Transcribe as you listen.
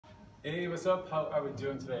Hey, what's up? How are we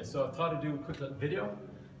doing today? So I thought I'd do a quick little video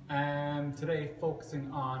and today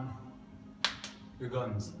focusing on your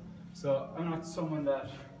guns. So I'm not someone that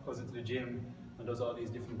goes into the gym and does all these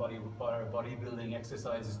different bodybuilding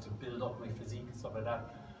exercises to build up my physique and stuff like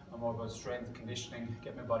that. I'm more about strength, conditioning,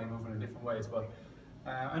 get my body moving in different ways. But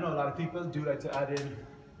I know a lot of people do like to add in,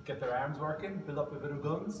 get their arms working, build up a bit of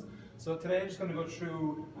guns. So today I'm just going to go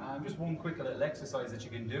through just one quick little exercise that you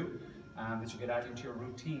can do that you can add into your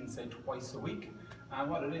routine, say twice a week.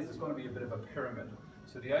 And what it is going to be a bit of a pyramid.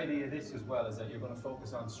 So the idea of this as well is that you're going to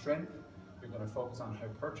focus on strength, you're going to focus on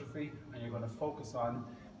hypertrophy, and you're going to focus on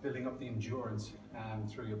building up the endurance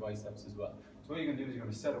through your biceps as well. So what you're going to do is you're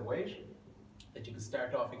going to set a weight that you can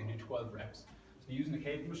start off, you can do 12 reps. So using the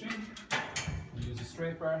cable machine, you use a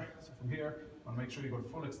straight bar. So from here, you want to make sure you go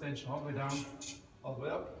full extension all the way down, all the way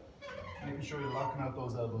up, making sure you're locking out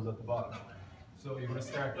those elbows at the bottom. So you're going to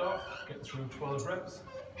start off, get through 12 reps.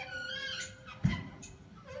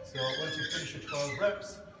 So once you finish your 12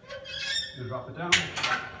 reps, you drop it down.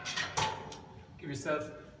 Give yourself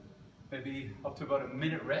maybe up to about a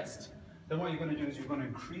minute rest. Then what you're going to do is you're going to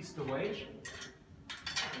increase the weight.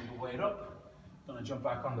 Bring the weight up. You're going to jump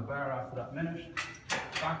back on the bar after that minute.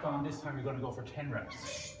 Back on, this time you're going to go for 10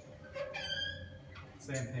 reps.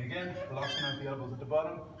 Same thing again, locking out the elbows at the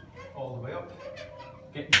bottom, all the way up.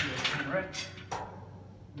 Get into your 10 reps.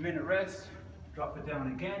 Minute rest, drop it down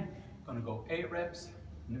again. Going to go 8 reps.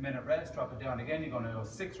 Minute rest, drop it down again. You're going to go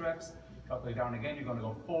 6 reps. Drop it down again. You're going to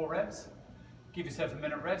go 4 reps. Give yourself a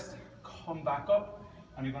minute rest. Come back up,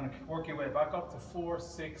 and you're going to work your way back up to 4,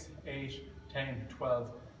 6, 8, 10,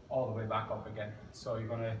 12, all the way back up again. So you're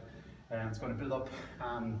going to, it's going to build up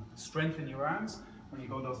strength in your arms when you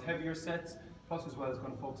go those heavier sets. Plus, as well, it's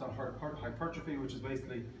going to focus on hypertrophy, which is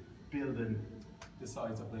basically building the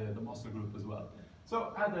size of the muscle group as well.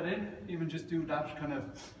 So add that in, even just do that kind of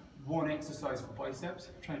one exercise for biceps.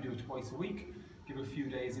 Try and do it twice a week. Give it a few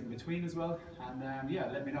days in between as well. And yeah,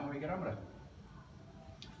 let me know how you get on with it.